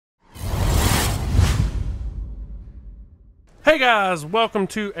Hey guys, welcome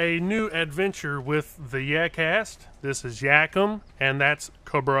to a new adventure with the Yehcast. This is Yakum, and that's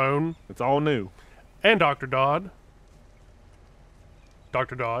Cabron. It's all new. And Dr. Dodd.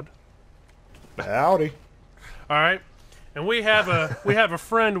 Dr. Dodd. Howdy. Alright. And we have a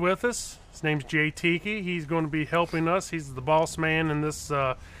friend with us. His name's J-Tiki. He's going to be helping us. He's the boss man in this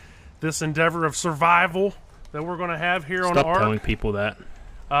this endeavor of survival that we're going to have here on Ark. Stop telling people that.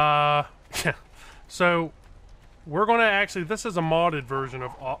 Yeah. So we're going to actually, this is a modded version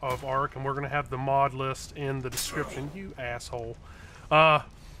of Ark, and we're going to have the mod list in the description. You asshole.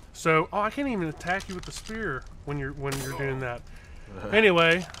 So, I can't even attack you with the spear when you're doing that.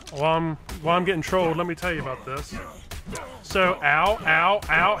 Anyway, while I'm getting trolled, let me tell you about this. So, ow,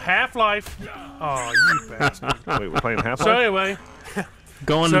 Half-Life. Oh, you bastard. Wait, we're playing Half-Life? So anyway.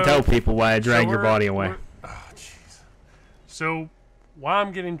 Go on and tell people why I drag your body away. Oh, jeez. So, while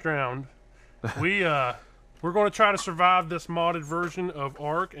I'm getting drowned, we're going to try to survive this modded version of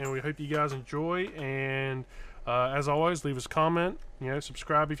Ark, and we hope you guys enjoy. And as always, leave us a comment.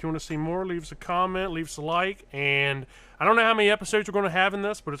 Subscribe if you want to see more. Leave us a comment. Leave us a like. And I don't know how many episodes we're going to have in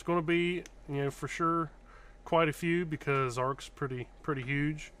this, but it's going to be, for sure, quite a few because Ark's pretty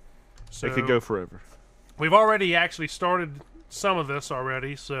huge. So it could go forever. We've already actually started some of this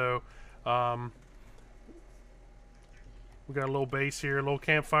already, so we got a little base here, a little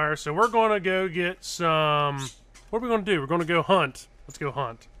campfire. So we're going to go get some... What are we going to do? We're going to go hunt. Let's go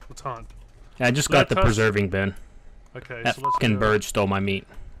hunt. Let's hunt. I just got the preserving bin. Okay, that so let's fucking bird stole my meat.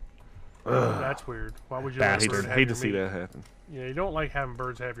 That's weird. Why would you let a bird have hate your to see meat? that happen. Yeah, you don't like having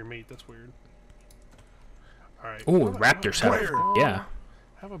birds have your meat. That's weird. Alright. Ooh, raptors have it. Yeah.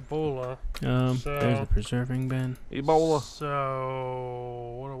 Have Ebola. There's a preserving bin. Ebola.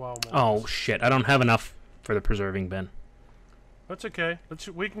 So, what do I want? Oh, shit. I don't have enough for the preserving bin. That's okay.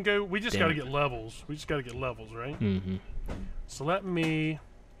 We can go. We just got to get levels. We just got to get levels, right? Mm-hmm. So let me...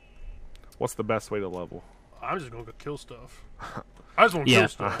 What's the best way to level? I'm just going to go kill stuff. I just want to kill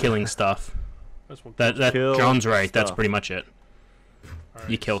stuff. Killing stuff. That John's right. Stuff. That's pretty much it. Right,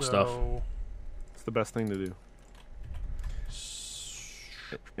 you kill stuff. It's the best thing to do.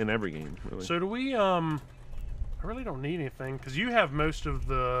 In every game, really. So do we, I really don't need anything, because you have most of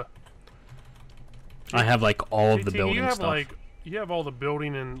the... I have, like, all of the building you have, stuff. Like, you have all the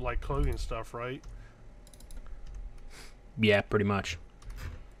building and, like, clothing stuff, right? Yeah, pretty much.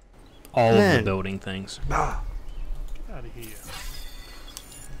 All of the building things. Get out of here.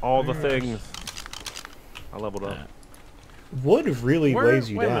 All the things. I leveled up. Wood really weighs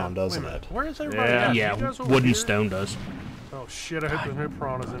you down, doesn't it? Where is everybody at? Yeah, wood and stone does. Oh shit, I hope there's no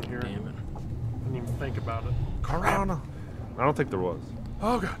piranhas in here. Damn it. I didn't even think about it. Piranha. I don't think there was.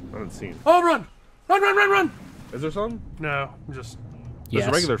 Oh god. I didn't see it. Oh, run! Run! Is there some? No, just... There's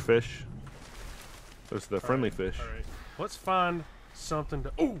regular fish. There's the friendly fish. Alright, let's find something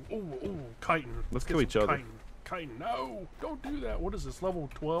to... Ooh, chitin. Let's kill each other. Chitin, no! Don't do that. What is this, level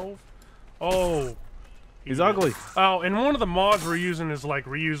 12? Oh. He's ugly. Oh, and one of the mods we're using is like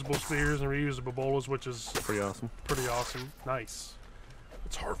reusable spears and reusable bolas, which is... Pretty awesome. Pretty awesome. Nice.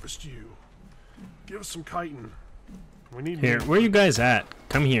 Let's harvest you. Give us some chitin. We need... Here, where are you guys at?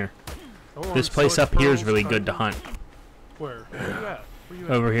 Come here. This place up here is really good to hunt. Where? Where you at? Where you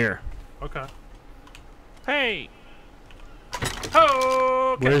at? Over here. Okay. Hey!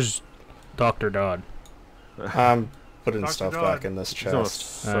 Oh, okay. Where's Dr. Dodd? I'm putting Dr. stuff Dodd. back in this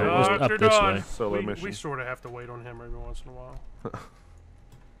chest. It was up Dr. this Dodd. way. Solo mission. We sort of have to wait on him every once in a while.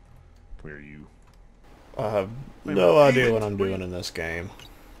 Where are you? I have no idea what I'm doing in this game.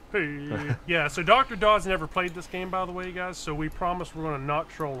 Hey. Yeah, so Dr. Dodd's never played this game, by the way, guys, so we promise we're going to not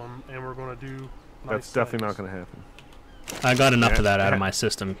troll him, and we're going to do nice That's definitely things. not going to happen. I got enough of that out of my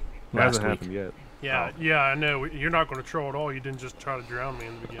system It last hasn't week. happened yet. Yeah, yeah, I know. You're not going to troll at all. You didn't just try to drown me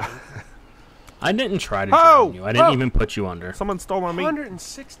in the beginning. I didn't try to drown you. I didn't even put you under. Someone stole my meat.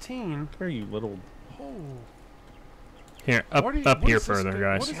 116? Here, you little... Oh. Here, up here further,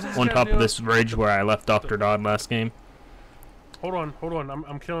 guys. On top of this bridge where I left Dr. Dodd last game. Hold on.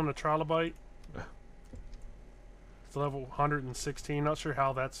 I'm killing a trilobite. It's level 116. Not sure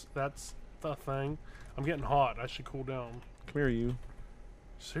how that's the thing. I'm getting hot. I should cool down. Come here, you.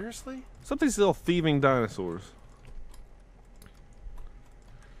 Seriously? Something's still thieving dinosaurs.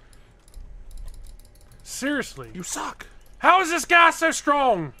 Seriously? You suck! How is this guy so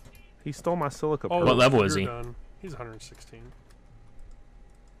strong? He stole my silica pearl. What level is he? Done. He's 116.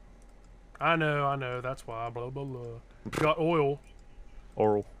 I know. That's why. Blah, blah, blah. Got oil.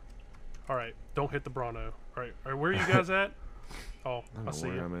 Oral. Alright, don't hit the Bronto. Alright, where are you guys at? Oh, I see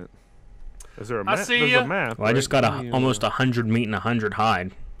you. I'm at. Is there a map? I see There's ya. a map. Well, I just got almost 100 meat and 100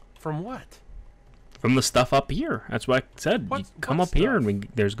 hide. From what? From the stuff up here. That's what I said. You come up here and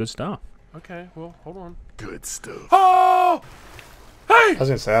there's good stuff. Okay, well, hold on. Good stuff. Oh! Hey! I was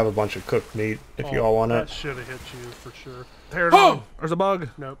gonna say I have a bunch of cooked meat if you all want that it. That should have hit you for sure. Tear it on. There's a bug.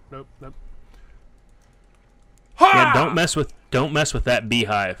 Nope, nope, nope. Yeah, don't mess with that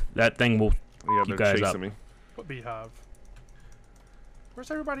beehive. That thing will you guys up. Me. What beehive?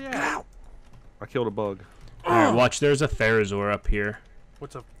 Where's everybody at? Ow! I killed a bug. Alright, watch, there's a Therizor up here.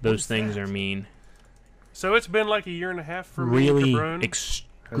 Those things are mean. So it's been like a year and a half for really me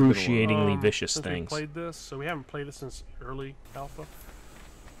excruciatingly vicious since things. We played this, so we haven't played it since early alpha.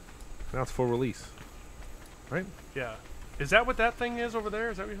 Now it's full release, right? Yeah. Is that what that thing is over there?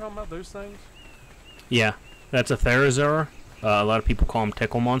 Is that what you're talking about? Those things? Yeah, that's a Therizor. A lot of people call them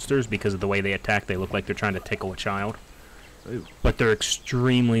tickle monsters because of the way they attack. They look like they're trying to tickle a child. Ooh. But they're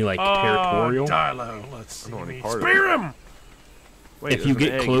extremely territorial. Dilo, let's see me. Spear him! Wait, if you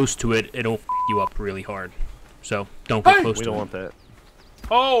get close to it, it'll f you up really hard. So don't get close to it. We don't want that.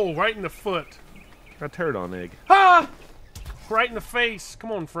 Oh, right in the foot. A pterodon egg. Ah! Right in the face.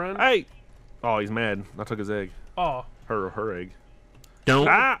 Come on, friend. Hey! Oh, he's mad. I took his egg. Oh. Her egg. Don't.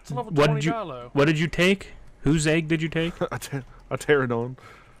 Ah! It's a level 20 Dilo. What did you take? Whose egg did you take? A pterodon.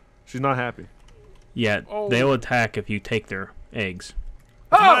 She's not happy. Yeah, they'll attack if you take their eggs.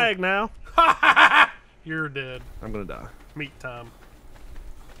 It's my egg now. You're dead. I'm gonna die. Meat time.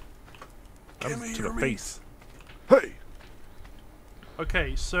 Give me to the face. Hey!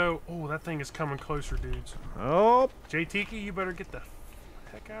 Okay, so... Oh, that thing is coming closer, dudes. Oh! J-Tiki, you better get the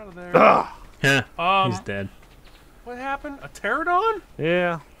heck out of there. Yeah, he's dead. What happened? A pterodon?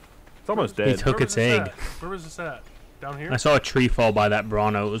 Yeah. It's almost dead. He took its egg. Where was this at? Down here? I saw a tree fall by that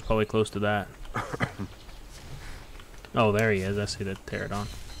Bronto. It was probably close to that. Oh, there he is. I see the pterodon.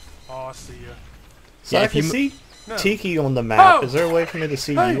 Oh, I see ya. So I can see Tiki on the map. Is there a way for me to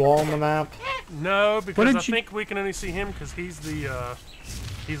see you all on the map? No, because I think we can only see him because he's the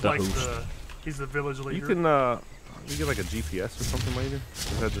he's like host. he's the village leader. You can you get like a GPS or something later? Or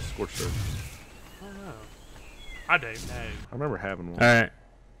is that just scorched earth? I don't know. I don't know. I remember having one.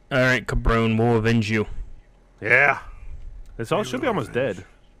 All right, Cabron, we'll avenge you. Yeah. It should be almost dead.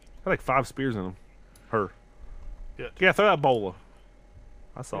 Got like 5 spears in him. Her. Yeah, throw that bowler.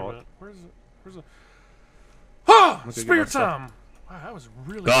 I saw it. Where's it? Where's it? Ah! Spear time! Wow, that was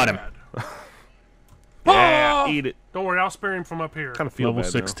really Got him. bad. Yeah, eat it. Don't worry, I'll spare him from up here. Kind of feel Level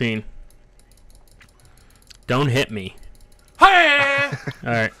bad 16. Now. Don't hit me. Hey!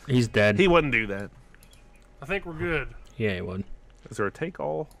 Alright, he's dead. He wouldn't do that. I think we're good. Yeah, he would. Is there a take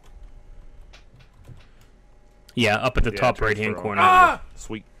all? Yeah, up at the top right-hand corner. Ah!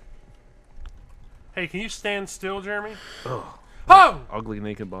 Sweet. Hey, can you stand still, Jeremy? Ugh. Oh! Ugly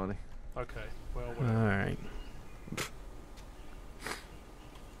naked body. Okay, well, whatever. Alright.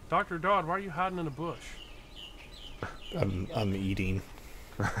 Dr. Dodd, why are you hiding in a bush? I'm eating.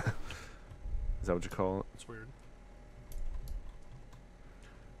 Is that what you call it? That's weird.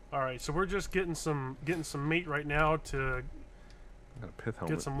 Alright, so we're just getting some meat right now to Got a pith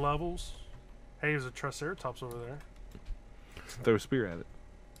helmet. get some levels. Hey, there's a Triceratops over there. Throw a spear at it.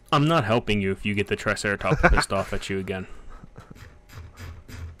 I'm not helping you if you get the Triceratops pissed off at you again.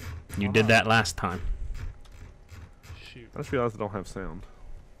 You did that last time. Shoot. I just realized I don't have sound.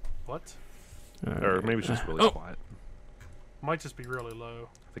 What? Or maybe it's just really quiet. Might just be really low.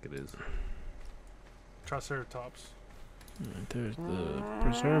 I think it is. Triceratops. There's the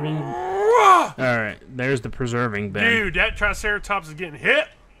preserving. Alright, there's the preserving bin. Dude, that Triceratops is getting hit!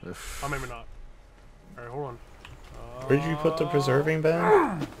 Oh, maybe not. Alright, hold on. Where'd you put the preserving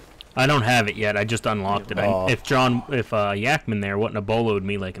bin? I don't have it yet. I just unlocked it. If Yakman there wouldn't have boloed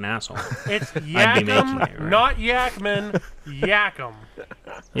me like an asshole. It's I'd be making Yakum, it, right? not Yakman. Yakum.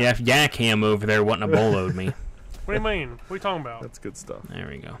 Yeah, if Yakham over there wouldn't have boloed me. What do you mean? What are you talking about? That's good stuff. There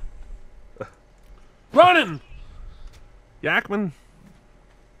we go. Running! Yakman!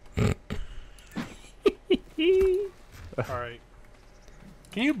 Alright.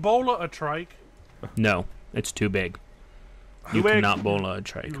 Can you bola a trike? No, it's too big. You Too big? cannot bola a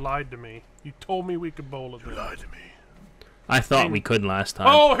trike. You lied to me. You told me we could bola them. You lied to me. I thought we could last time.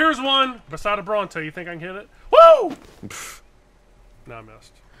 Oh, here's one! Beside a Bronto. You think I can hit it? Woo! No, I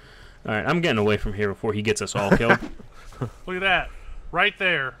missed. Alright, I'm getting away from here before he gets us all killed. Look at that. Right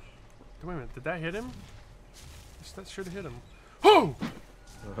there. Wait a minute. Did that hit him? That should have hit him. Whoo!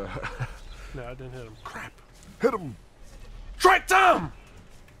 No, I didn't hit him. Crap. Hit him! Strike time!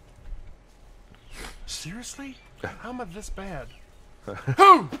 Seriously? How am I this bad?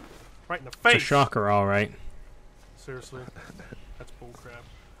 Whoo! Right in the face. It's a shocker, alright. Seriously? That's bullcrap.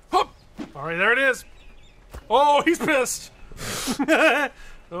 Hup! Alright, there it is. Oh, he's pissed.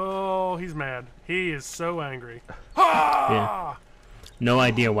 Oh, he's mad. He is so angry. Yeah. No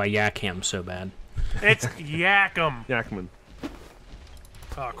idea why Yehcam's so bad. It's Yackham. Yakman.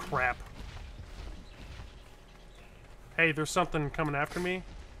 Oh, crap. Hey, there's something coming after me.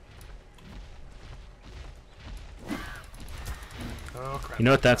 Oh, crap. You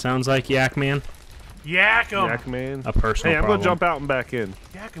know what that sounds like, Yak Man? Yackham. Yakman. A personal Hey, I'm problem. gonna jump out and back in.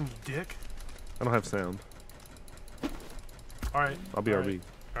 Yackham, you dick. I don't have sound. All right. I'll be all RB.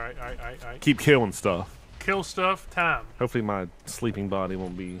 Right. All right. Keep killing stuff. Kill stuff. Time. Hopefully my sleeping body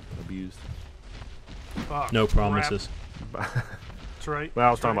won't be abused. Oh, No crap. promises. That's right. Well,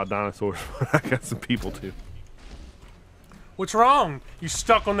 I was That's talking right. about dinosaurs, but I got some people too. What's wrong? You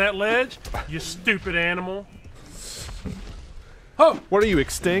stuck on that ledge? You stupid animal. Oh, What are you,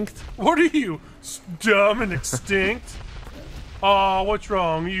 extinct? what are you? Dumb and extinct? Oh, what's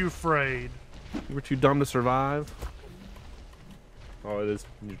wrong? Are you afraid? You were too dumb to survive? Oh, it is.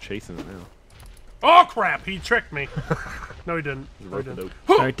 You're chasing it now. Oh, crap. He tricked me. No, he didn't. It's a No, he rope didn't. dope.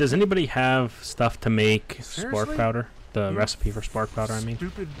 Alright, does anybody have stuff to make spark Seriously? powder? The recipe for spark powder, I mean.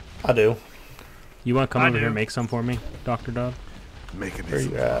 Stupid. I do. You want to come I over here do. and make some for me, Dr. Dodd? Making Where it.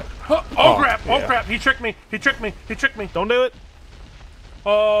 you at? Oh, crap. Oh, yeah. crap. He tricked me. He tricked me. He tricked me. Don't do it.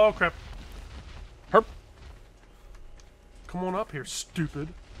 Oh, crap. Herp. Come on up here, stupid.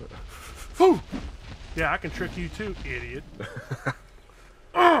 Whew. Yeah, I can trick you too, idiot.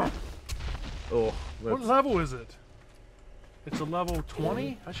 Oh, What that's, level is it? It's a level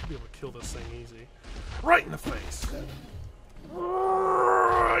 20? I should be able to kill this thing easy. Right in the face.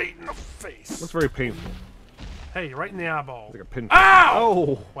 Right in the face. that's very painful. Hey, right in the eyeball. Like a pin. Ow!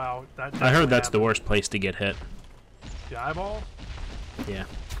 Oh, Wow, that I heard that's the happened. worst place to get hit. The eyeball? Yeah.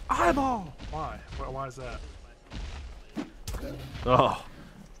 eyeball. Why? Why is that? Oh,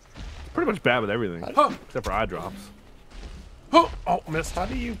 it's pretty much bad with everything Huh. except for eye drops. Oh, missed. How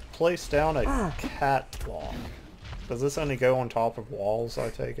do you place down a catwalk? Does this only go on top of walls, I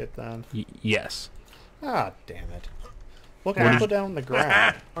take it, then? Yes. Ah, damn it. Look, What I did put down the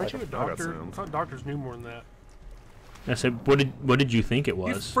ground. Aren't you a I got doctor? I some. thought doctors knew more than that. I said, what did you think it You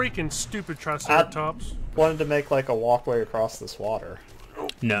was? freaking stupid Triceratops. Wanted to make like a walkway across this water.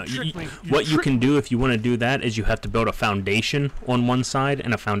 No, tricked me. You what you tricked can do if you want to do that is you have to build a foundation on one side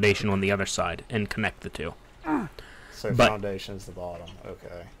and a foundation on the other side and connect the two. So But- foundation's the bottom.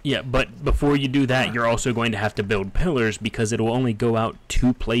 Okay. Yeah, but before you do that, you're also going to have to build pillars because it will only go out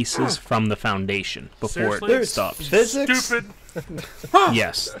 2 places from the foundation before Seriously? it stops. Physics? Stupid.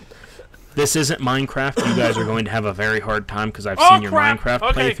 Yes. This isn't Minecraft. You guys are going to have a very hard time because I've Oh, seen your crap.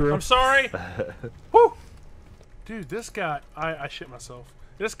 Minecraft Okay, playthrough. I'm sorry. Whew. Dude, this guy, I shit myself.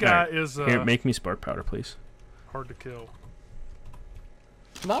 This guy Alright, is Here, make me spark powder, please. hard to kill.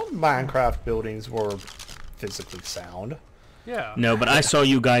 Not Minecraft buildings were physically sound. Yeah. No, but I saw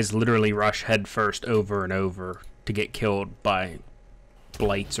you guys literally rush headfirst over and over to get killed by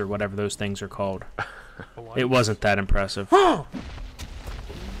blights or whatever those things are called. It wasn't that impressive.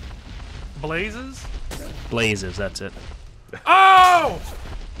 Blazes? Blazes, that's it. Oh!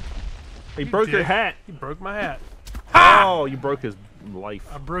 He You broke your dick. hat. He broke my hat. Oh, you broke his life.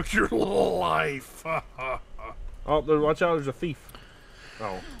 I broke your life. Oh, watch out! There's a thief.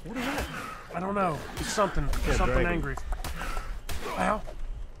 Oh, I don't know. It's something. Yeah, Something dragon. angry. Ow.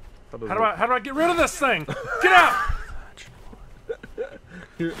 how How do I get rid of this thing? Get out!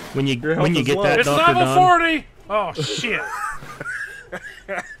 When you Your health is get low. that, It's Dr. level Don, 40! Oh, shit.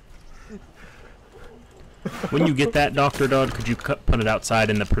 when you get that, Dr. Dodd, could you put it outside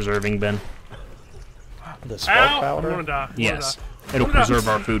in the preserving bin? The spark Ow! I'm powder? gonna die. I'm Yes. gonna It'll Put it out. preserve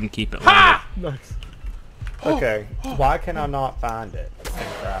our food and keep it longer. Ha! nice. Okay. Why can I not find it in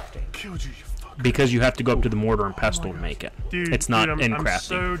crafting? Killed you, you fuck. Because you have to go up to the mortar and pestle to make it. Dude, It's not dude, in I'm crafting.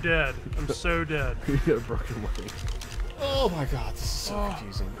 so dead. I'm so dead. You got a broken leg. Oh my god, this is so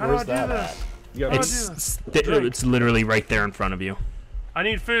confusing. How do Where's I do that this? at? You got It's literally right there in front of you. I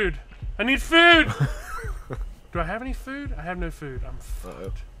need food. I need food! Do I have any food? I have no food. I'm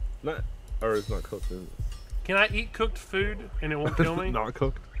fucked. not, or it's not cooked. Is it? Can I eat cooked food and it won't kill me? Not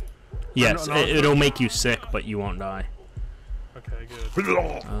cooked. Yes, no, it'll make you sick, but you won't die. Okay,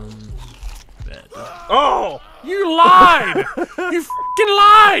 good. Bed. Oh! You lied! You fucking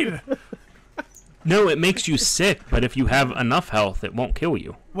lied! No, it makes you sick, but if you have enough health, it won't kill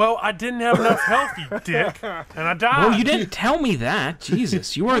you. Well, I didn't have enough health, you dick. And I died. Well, you didn't tell me that.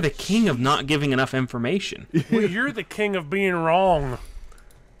 Jesus, you are the king of not giving enough information. Well, you're the king of being wrong.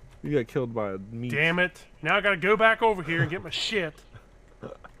 You got killed by a meat. Damn it. Now I gotta go back over here and get my shit.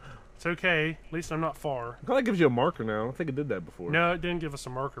 It's okay. At least I'm not far. I thought it gives you a marker now. I don't think it did that before. No, it didn't give us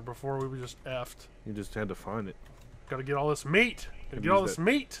a marker before. We were just effed. You just had to find it. Gotta get all this meat. Gotta get all this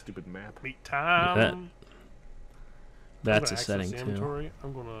meat. Stupid map. Meat time. That's a access setting the too. inventory.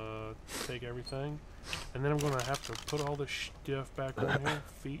 I'm gonna take everything, and then I'm gonna have to put all this stuff back on here.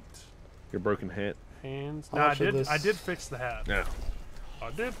 Feet, Your broken hat. hands. How No, I much of did. this- I did fix the hat. Yeah.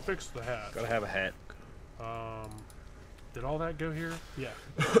 I did fix the hat. Gotta have a hat. Did all that go here? Yeah.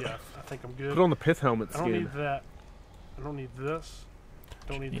 Yeah. I think I'm good. Put on the pith helmet I don't skin. need that. I don't need this.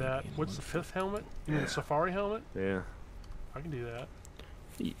 Don't need that. What's the fifth helmet? You mean the safari helmet? Yeah. I can do that.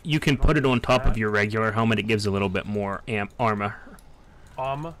 You can put it on top of your regular helmet. It gives a little bit more armor,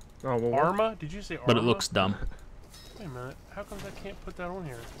 Arma. Oh, well, Arma? Did you say arma? but it looks dumb. Wait a minute. How come I can't put that on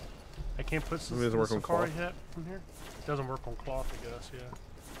here? I can't put Maybe it doesn't the work on safari cloth. hat on here? It doesn't work on cloth, I guess,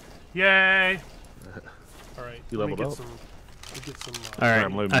 yeah. Yay! Alright. You let me leveled get up. some. Let me get some. All I'm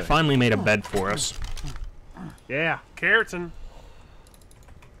right, loading I that. finally made a bed for us. Yeah. Keratin.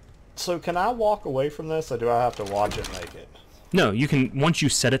 So can I walk away from this, or do I have to watch it make it? No, you can. Once you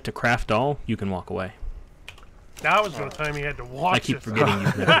set it to craft all, you can walk away. Now I was going to tell him he had to watch I keep it. forgetting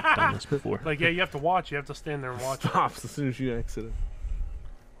you've never done this before. Like, yeah, you have to watch. You have to stand there and watch it. Stops as soon as you exit it.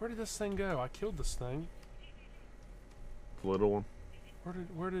 Where did this thing go? I killed this thing. The little one.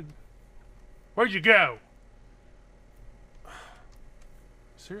 Where'd you go?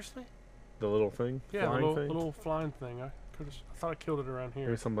 Seriously? The little thing. Yeah, the Flying thing. little flying thing. I thought I killed it around here.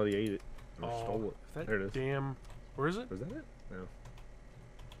 Maybe somebody ate it or Oh, stole it. that There it is. damn. Where is it? Was that it? No.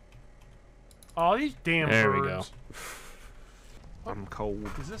 Oh, these damn There we birds. go. I'm cold.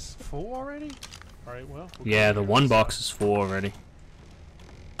 Is this full already? All right, well. we'll Yeah, go the here. one box is full already.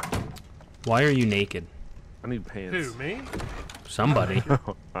 Why are you naked? I need pants. Who, me? Somebody.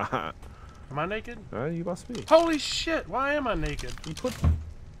 Am I naked? You must be. Holy shit! Why am I naked? You put.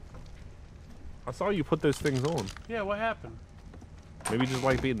 I saw you put those things on. Yeah, what happened? Maybe you just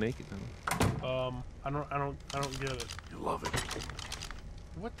like being naked. Then. I don't get it. You love it.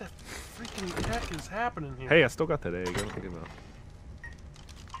 What the freaking heck is happening here? Hey, I still got that egg. I don't think about.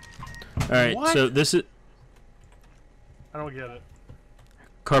 All right, What? so this is I don't get it.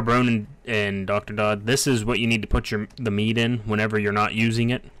 Carbone and Dr. Dodd. This is what you need to put the meat in whenever you're not using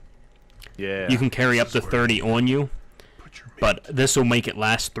it. Yeah. You can carry up to 30 on you, Put your meat. but this will make it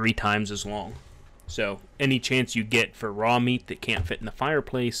last 3 times as long. So any chance you get for raw meat that can't fit in the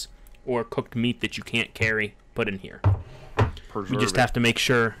fireplace or cooked meat that you can't carry, put in here. preserve You just it. have to make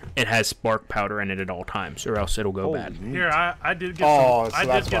sure it has spark powder in it at all times, or else it'll go Holy bad. meat. Here, I did get Oh, some. so I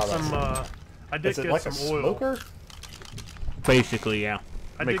that's did get why that's some. I did Is it get like some a oil. smoker? Basically, yeah.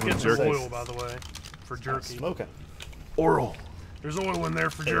 I Make did get them some jerky. oil, by the way, for jerky. Smoking. Oral. There's oil in there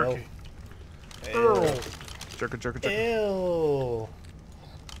for Ew. jerky. Ew. Earl. Jerka, jerka, jerka. Ew.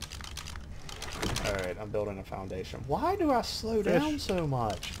 Alright, I'm building a foundation. Why do I slow Fish. down so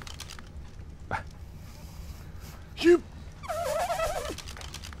much? You.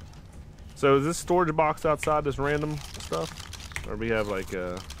 So is this storage box outside this random stuff? Or we have like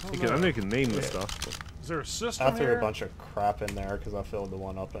I know you can name the Yeah. stuff. But Is there a system I threw here? a bunch of crap in there because I filled the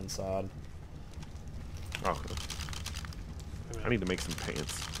one up inside. oh, I need to make some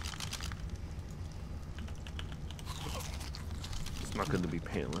pants. It's not good to be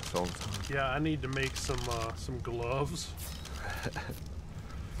pantless all the time. Yeah, I need to make some gloves.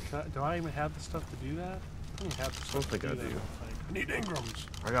 Do I even have the stuff to do that? I don't even have the stuff think to I do that. do. I need Ingrams.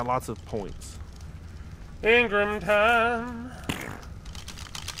 I got lots of points. Ingram time.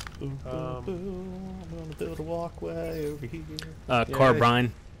 Boom, boom, boom. I'm gonna build a walkway over here.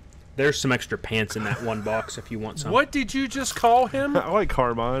 Carbine. There's some extra pants in that one box if you want some. What did you just call him? I like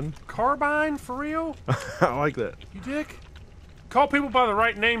carbine. Carbine? For real? I like that. You dick? Call people by the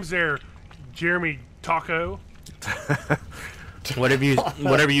right names there, Jeremy Taco. Whatever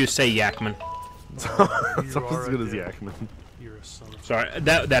you say, Yakman. It's You almost are as a good as dick. Yakman. You're a son of... Sorry,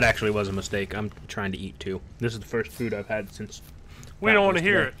 that actually was a mistake. I'm trying to eat too. This is the first food I've had since. We don't want to was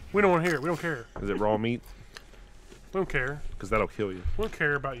hear today. it. We don't want to hear it. We don't care. Is it raw meat? We don't care. Because that'll kill you. We don't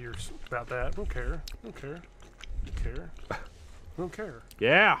care about that. We don't care. We don't care. We don't care. We don't care.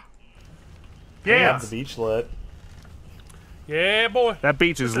 Yeah. Yeah. Have the beach lit. Yeah, boy. That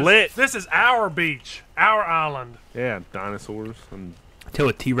beach is lit. This is our beach. Our island. Yeah, dinosaurs and Till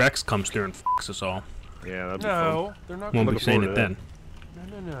a T-Rex comes through and fucks us all. yeah, that'd be No, they're not Won't going be to... saying forward it to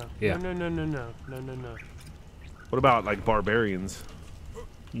then. No. Yeah. No. fun. What about like barbarians?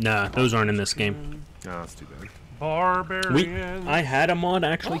 Nah, those aren't in this game. No, that's too bad. Barbarian. I had a mod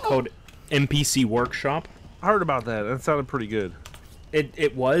actually called NPC Workshop. I heard about that. That sounded pretty good.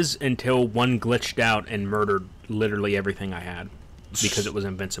 It was until one glitched out and murdered literally everything I had because it was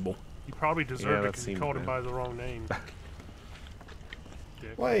invincible. You probably Yeah, deserved it that because you seemed called him bad. by the wrong name.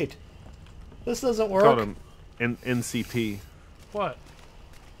 Dick. Wait. This doesn't Called work. him NCP. What?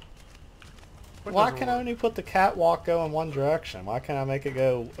 Why can I only put the catwalk go in one direction? Why can't I make it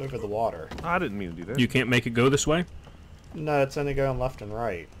go over the water? I didn't mean to do that. You can't make it go this way? No, it's only going left and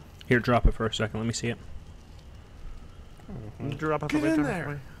right. Here, drop it for a second. Let me see it. Drop Get in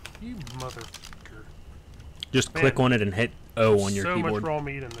there, you motherfucker. Just click on it and hit O on your so keyboard. much raw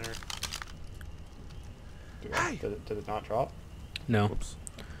meat in there. Did it not drop? No. Whoops.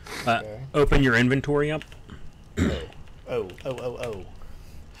 Okay. Open your inventory up. Oh.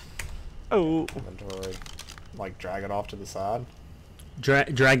 Oh. Inventory. Like drag it off to the side.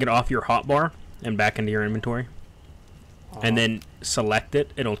 Drag it off your hotbar and back into your inventory. And then select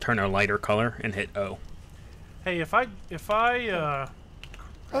it. It'll turn a lighter color and hit O. Hey, if I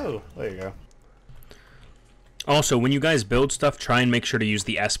Oh, there you go. Also, when you guys build stuff, try and make sure to use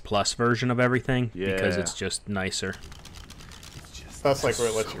the S Plus version of everything because Yeah. it's just nicer. That's like where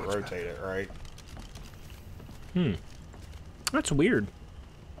it lets you rotate it, right? That's weird.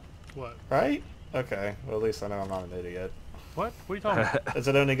 what? Right? Okay. Well, at least I know I'm not an idiot. What? What are you talking about? Is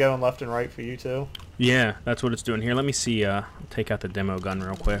it only going left and right for you too? Yeah, that's what it's doing here. Let me see. Take out the demo gun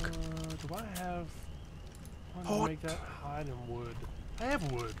real quick. Do I have? I want to make that hide in wood. I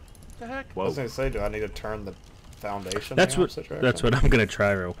have wood. What the heck? I was gonna say, do I need to turn the foundation? That's the what. opposite direction? That's what I'm gonna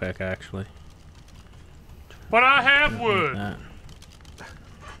try real quick, actually. But I have wood. That.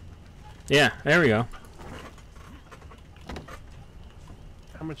 Yeah, there we go.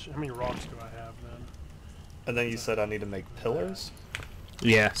 How many rocks do I have then? And then you said I need to make pillars.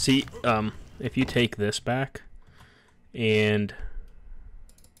 Yeah. See, if you take this back, and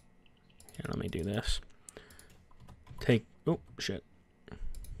here, let me do this. Take. Oh shit.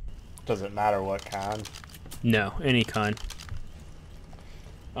 Does it matter what kind? No, any kind.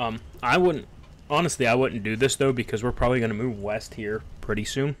 I wouldn't. Honestly, I wouldn't do this though because we're probably gonna move west here pretty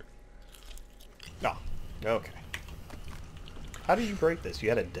soon. No. Okay. How do you break this? You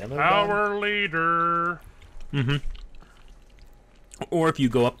had a demo gun? Our leader. Mm-hmm. Or if you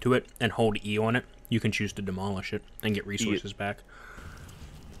go up to it and hold E on it, you can choose to demolish it and get resources back.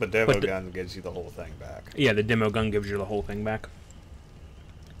 The demo gun gives you the whole thing back. Yeah, the demo gun gives you the whole thing back.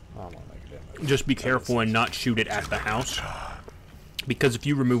 I don't want to make a demo gun. Just be careful and not shoot it at the house. Because if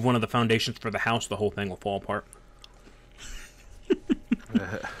you remove one of the foundations for the house, the whole thing will fall apart.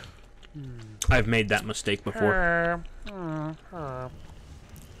 I've made that mistake before. Oh, I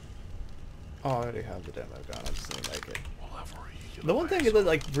already have the demo gun. I just need to make it. The one thing that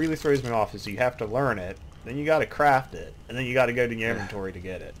like really throws me off is you have to learn it, then you got to craft it, and then you got to go to your inventory to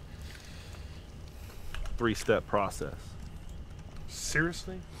get it. 3-step process.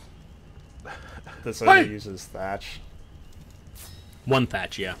 Seriously? This only uses thatch. One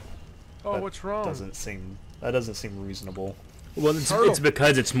thatch, yeah. Oh, That what's wrong? That doesn't seem reasonable. Well, it's Turtle.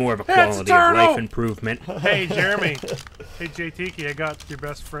 because it's more of a Hey, it's a quality of turtle! life improvement. Hey, Jeremy. Hey, J-Tiki, I got your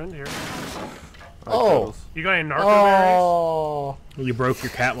best friend here. Oh. You got any narco berries? Oh. You broke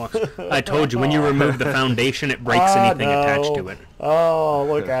your catwalk. I told you, when you remove the foundation, it breaks anything attached to it. Oh,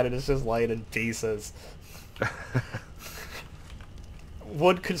 look at it. It's just laying in pieces.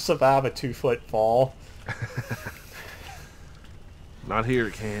 Wood could survive a 2-foot fall. Not here,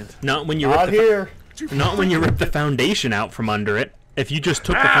 it can't. Not when you Not here. Not when you rip the foundation out from under it. If you just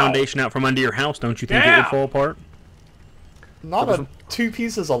took the foundation out from under your house, don't you think it would fall apart? Not on 2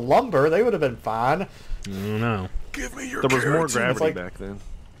 pieces of lumber. They would have been fine. No. Give me your There was more carrots. gravity like- back then.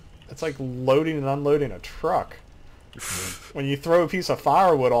 It's like loading and unloading a truck. When you throw a piece of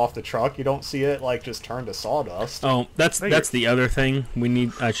firewood off the truck, you don't see it like just turn to sawdust. Oh, that's the other thing we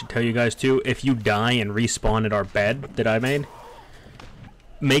need. I should tell you guys too. If you die and respawn at our bed that I made,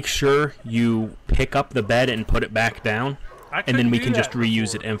 make sure you pick up the bed and put it back down, and then we can just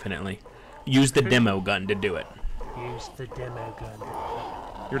reuse it infinitely. Use the demo gun to do it. Use the demo gun.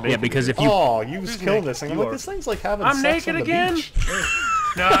 You're Yeah, naked because again. if you Oh, you was Who's killing naked? this thing. I'm You like, are. this thing's like having I'm sex naked on the again? beach.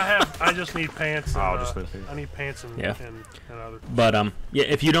 No, I just need pants. And, Oh, just need pants. I need pants and, Yeah. and other. But yeah,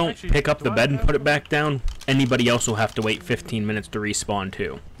 if you don't Actually, pick up do the I bed and have- put it back down, anybody else will have to wait 15 minutes to respawn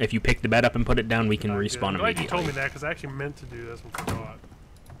too. If you pick the bed up and put it down, we can respawn I'm glad you told me immediately. that because I actually meant to do this and forgot.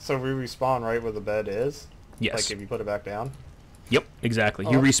 So we respawn right where the bed is? Yes. Like if you put it back down? Yep, exactly.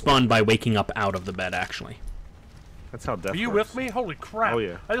 Oh, You that's respawn by waking up out of the bed, actually. That's how death Are you works. with me? Holy crap. Oh,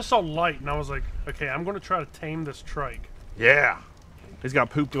 yeah. I just saw light and I was like, okay, I'm going to try to tame this trike. Yeah. He's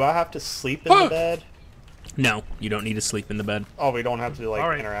got poop. Do I have to sleep in the bed? No, you don't need to sleep in the bed. Oh, we don't have to like All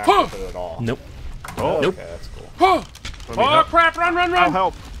right. interact with it at all. Nope. Oh, Okay, Nope. that's cool. Oh, Let me help. crap, run, run, I'll run.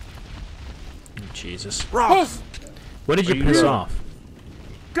 help. Jesus. Rocks. What did Are you you piss doing? off?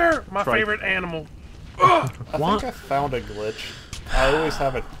 Grr, my Trike. favorite animal. I What? think I found a glitch. I always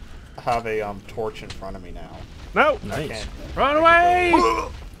have a torch in front of me now. No! Nice. Run away!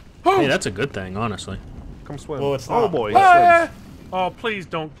 Hey, that's a good thing, honestly. Come swim. Well, it's Oh not. boy. Ah! Oh, please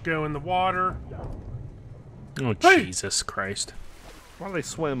don't go in the water. Oh, Hey! Jesus Christ. Why do they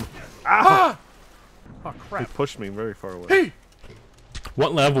swim? Ah! Oh, They crap. pushed me very far away. Hey!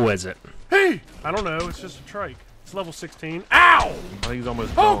 What level is it? Hey! I don't know. It's just a trike. It's level 16. Ow! Oh, he's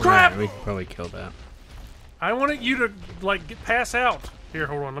almost Oh, gone. crap! Yeah, we can probably kill that. I wanted you to, like, pass out. Here,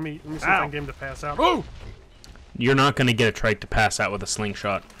 hold on. Let me see if I Ow. can get him to pass out. Oh! You're not going to get a trike to pass out with a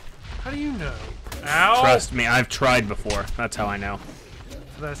slingshot. How do you know? Ow! Trust me, I've tried before. That's how I know.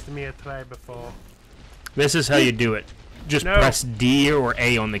 Trust me, I tried before. This is how you do it. Just No. press D or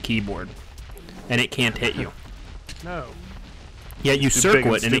A on the keyboard, and it can't hit you. No. Yeah, you big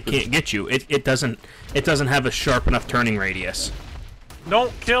circle and it, and it stupid. can't get you. It doesn't have a sharp enough turning radius.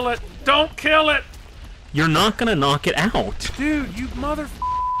 Don't kill it! Don't kill it! You're not gonna knock it out. Dude, you mother...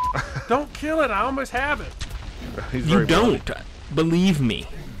 Don't kill it. I almost have it. He's You very don't. Believe me.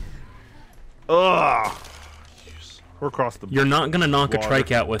 Ugh. We're across the. You're not gonna knock Water. a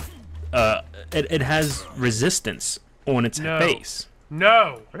trike out with. It has resistance on its No. face,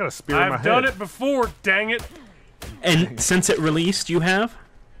 I got a spear in my I've head. done it before, dang it. and since it released, you have.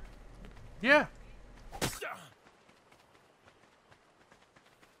 Yeah.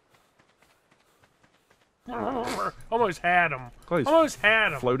 Almost had him. Oh, he's Almost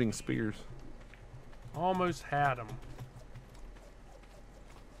had him. floating spears. Almost had him.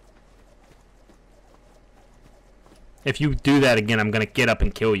 If you do that again, I'm gonna get up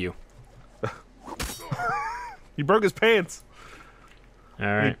and kill you. He broke his pants. All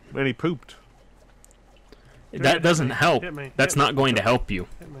right. And he pooped. That doesn't help. Hit me. That's Hit me. not going to help you.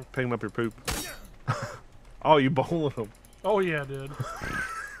 Hit me. Pick him up your poop. Oh, you bowled him. Oh yeah, dude.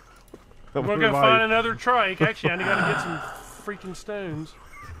 I'm We're gonna find another trike. Actually, I gotta get some freaking stones.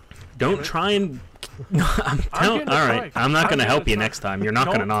 Don't try and. I'm telling. getting a All right. trike. I'm not I'm gonna getting help a you trike. next time. You're not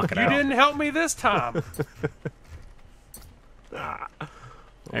gonna Don't- knock it You out. didn't help me this time.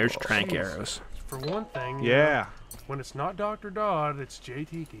 There's trank arrows. For one thing, you know, Yeah. when it's not Dr. Dodd, it's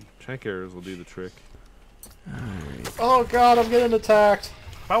J-Tiki. Trank arrows will do the trick. Oh god, I'm getting attacked.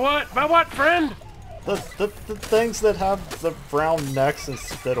 By what? By what, friend? The things that have the brown necks and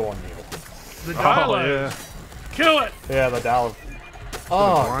spit on you. The Oh, dialogue. yeah. Kill it. Yeah, the Dow. Oh,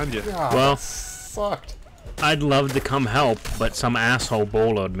 Oh, blind you. God, Well- that sucked. I'd love to come help, but some asshole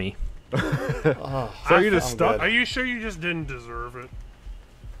boloed me. Oh, So are you just I'm stuck? good. Are you sure you just didn't deserve it?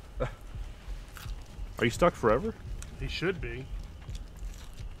 Are you stuck forever? He should be.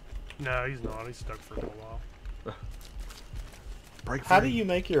 No, he's not. He's stuck for a little while. Break How do free. you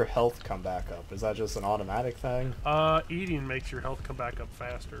make your health come back up? Is that just an automatic thing? Eating makes your health come back up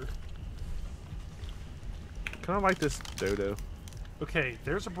faster. Kind of like this dodo. Okay,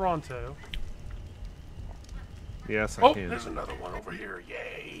 there's a Bronto. Yes, I Oh, can. there's another one over here.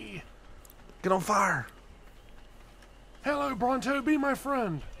 Yay! Get on fire. Hello, Bronto. Be my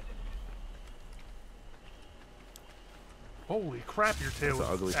friend. Holy crap! Your tail That's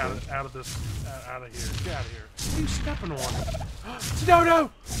an ugly is thing. out of this. Out of here. Get out of here. What are you stepping on? It's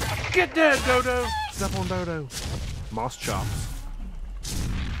Dodo! Get dead, Dodo! Step on dodo. Moss chops.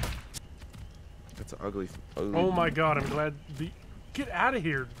 That's an ugly. Oh my god! I'm glad. Get out of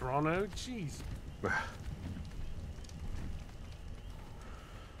here, Bronto. Jeez. I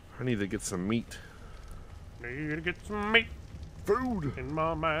need to get some meat. Need to get some meat Food. in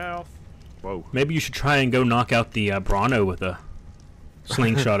my mouth. Whoa. Maybe you should try and go knock out the Bronto with a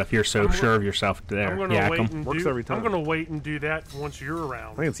slingshot if you're so sure of yourself there. I'm gonna Yak wait 'em. and Works do. every time. I'm gonna wait and do that once you're I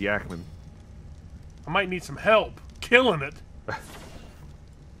around. think it's Yakman. I might need some help killing it.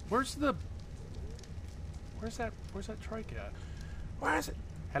 Where's that trike at? Where is it?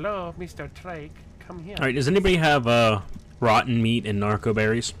 Hello, Mr. Trike. Come here. All right. Does anybody have rotten meat and narco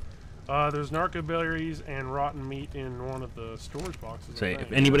berries? There's narco berries and rotten meat in one of the storage boxes. Say, I if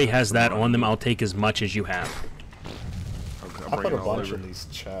think. anybody has that on them, I'll take as much as you have. Okay, I put a bunch over. in these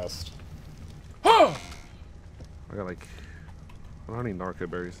chests. Oh! I got like. I don't need narco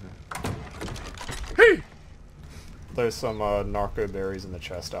berries. Hey! There's some narco berries in the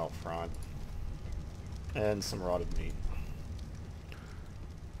chest out front. And some rotted meat.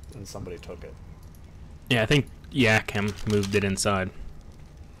 And somebody took it. Yeah, I think Yehcast moved it inside.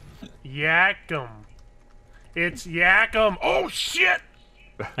 Yak 'em. It's Yak 'em. Oh shit!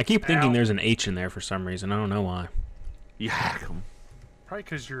 I keep thinking Ow. there's an H in there for some reason. I don't know why. Yak'em. Probably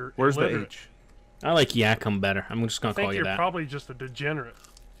because you're Where's the illiterate. H? I like Yehcast better. I'm just I gonna think call you you're that. probably just a degenerate.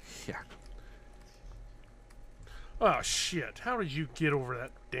 Yeah. Oh shit! How did you get over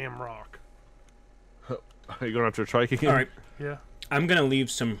that damn rock? Are you going after a trike again? All right. Yeah. I'm gonna leave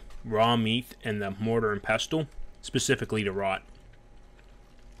some raw meat in the mortar and pestle specifically to rot,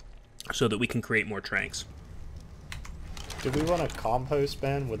 so that we can create more tranks. Do we want a compost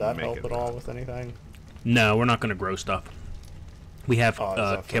bin? Would that help at all with anything? No, we're not going to grow stuff. We have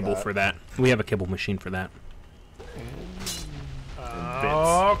kibble that? for that. We have a kibble machine for that.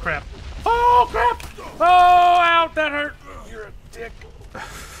 Oh, crap. Oh, crap! Oh, ow, that hurt. You're a dick.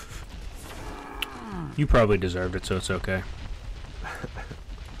 You probably deserved it, so it's okay.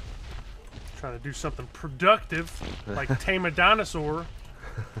 Trying to do something productive, like tame a dinosaur.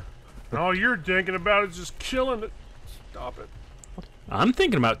 And all you're thinking about is just killing it. Stop it. I'm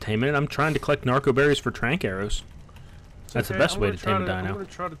thinking about taming it. I'm trying to collect narco berries for trank arrows. That's the best way to tame a dino. I'm going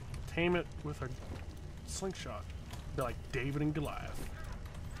to try to tame it with a slingshot. Be like David and Goliath.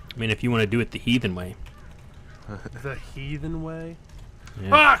 I mean, if you want to do it the heathen way. The heathen way? Yeah.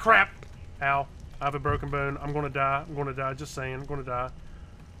 Ah, crap! Ow. I have a broken bone. I'm going to die. I'm going to die. Just saying. I'm going to die.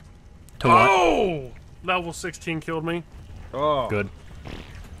 To what? Oh! Level 16 killed me. Oh. Good.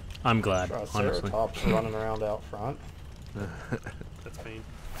 I'm glad, honestly. Triceratops running around out front. That's mean.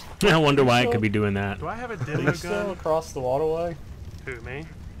 I wonder why it could be doing that. Do I have a Are demo you still gun? across the waterway? Who, me?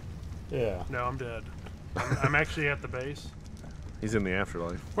 Yeah. No, I'm dead. I'm actually at the base. He's in the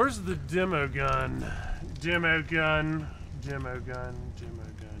afterlife. Where's the demo gun? Demo gun. Demo gun. Demo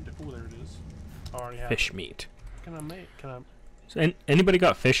gun. Oh, there it is. I already have Fish it. meat. Can I make? Can I? So, anybody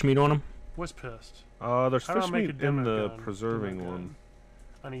got fish meat on them? What's pissed? There's How do I fish make a meat in demo the gun? preserving Demo gun. one.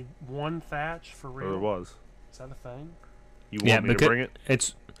 I need one thatch for Or real. there was. Is that a thing? You want me to bring it?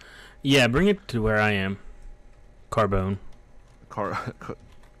 It's bring it to where I am. Carbone. Carbine?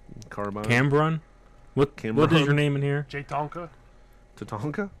 Cambron? What is your name in here? J-Tonka?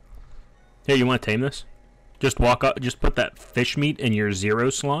 Tatanka? Here, you want to tame this? Just walk up. Just put that fish meat in your 0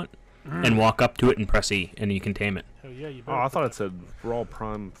 slot, and walk up to it and press E, and you can tame it. Hell yeah, you Oh, I thought it said raw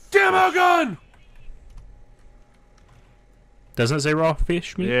prime. Demo gun! Doesn't it say raw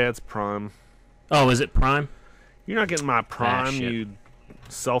fish meat? Yeah, it's prime. Oh, is it prime? You're not getting my prime, shit. you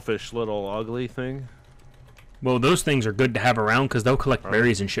selfish little ugly thing. Well, those things are good to have around because they'll collect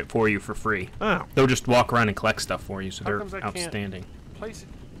berries and shit for you for free. Oh, They'll just walk around and collect stuff for you, so How they're comes I can't outstanding. Place it.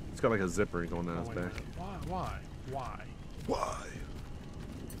 it's got like a zipper going down Oh, his wait a back. minute. Why? Why? Why?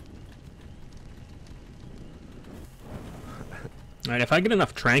 Alright, if I get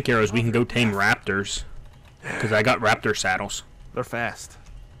enough trank arrows, we can go tame raptors. Because I got raptor saddles. They're fast.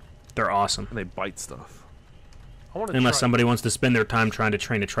 They're awesome. And they bite stuff. I want to Unless try. somebody wants to spend their time trying to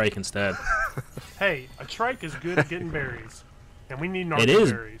train a trike instead. Hey, a trike is good at getting berries. And we need narco It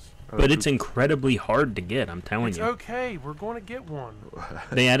is. berries. But it's incredibly hard to get, I'm telling It's you. okay. We're going to get one.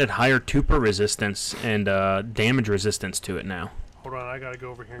 They added higher tuper resistance and damage resistance to it now. Hold on, I gotta go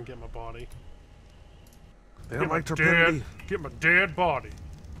over here and get my body. They don't like Get turpidity. Get my dead body.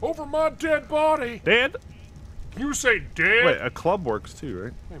 Over my dead body! Dead? You say dead? Wait, a club works too,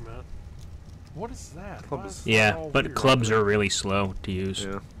 right? Wait a minute. What is that? Club Why is- is that Yeah, all but weird? clubs are really slow to use.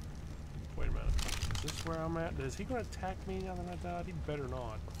 Yeah. Wait a minute. Is this where I'm at? Is he gonna attack me now that I died? He better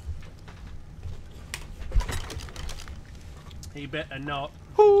not. He better not.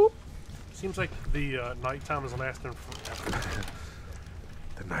 Seems like the nighttime is lasting forever.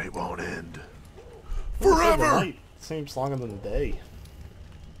 The night won't end. The night seems longer than the day.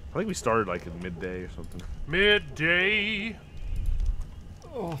 I think we started like at midday or something. Midday.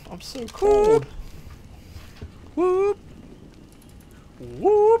 Oh, I'm so cold. Whoop!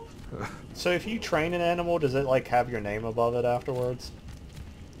 Whoop! So if you train an animal, does it like have your name above it afterwards?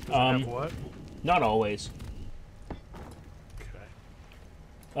 Have what? Not always.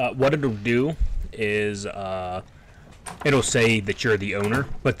 Okay. What it'll do is it'll say that you're the owner,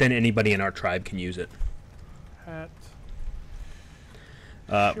 but then anybody in our tribe can use it. Hat.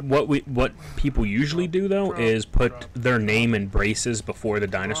 What people usually do though is put their name in braces before the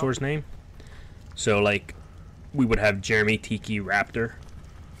dinosaur's name. So like, we would have J-Tiki Raptor,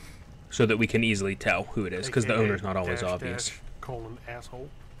 so that we can easily tell who it is, because the AKA owner's not always dash, obvious. dash, colon asshole.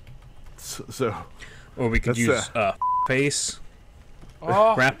 So Or we could That's, use face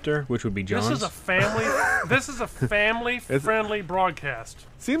Oh, Raptor, which would be John's. this is a family. This is a family-friendly broadcast.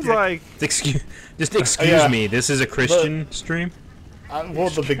 seems like Just excuse Yeah. me. This is a Christian stream. Well,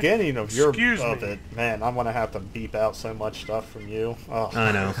 the beginning of your Excuse of me. it, man, I'm gonna have to beep out so much stuff from you. Oh,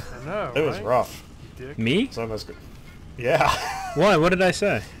 I know. I know. it was right? rough. Dick. Me? It's almost good. Yeah, Why? What did I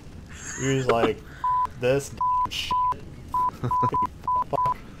say? he was like this. Shit.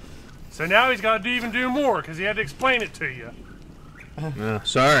 So now he's got to even do more because he had to explain it to you. Oh,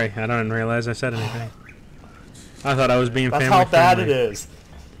 sorry, I didn't realize I said anything. I thought I was being That's family how bad friendly. it is.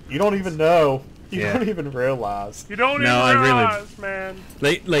 You don't even know. You Yeah. don't even realize. You don't No, I even really- realize, man.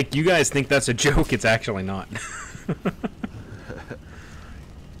 Like you guys think that's a joke. It's actually not.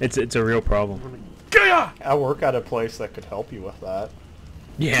 It's a real problem. I work at a place that could help you with that.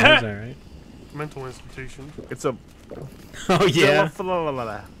 Yeah, that's all right. Mental institution. It's a. Oh yeah.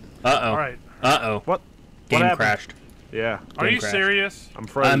 Uh All right. What? Game happened? crashed. Yeah. Are you crashed. serious? I'm I'm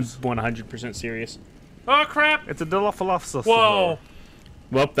froze. 100% serious. Oh crap! It's a Dilophosaurus. Whoa!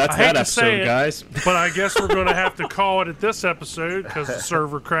 Well, that's I hate that to episode, say it, guys. But I guess we're going to have to call it at this episode because the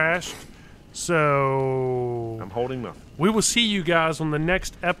server crashed. So I'm holding nothing. we will see you guys on the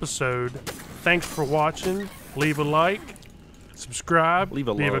next episode. Thanks for watching. Leave a like, subscribe, Leave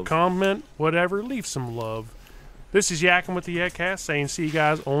a leave a love. comment, whatever. Leave some love. This is Yakking with the Yehcast saying see you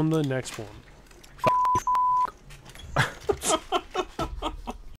guys on the next one.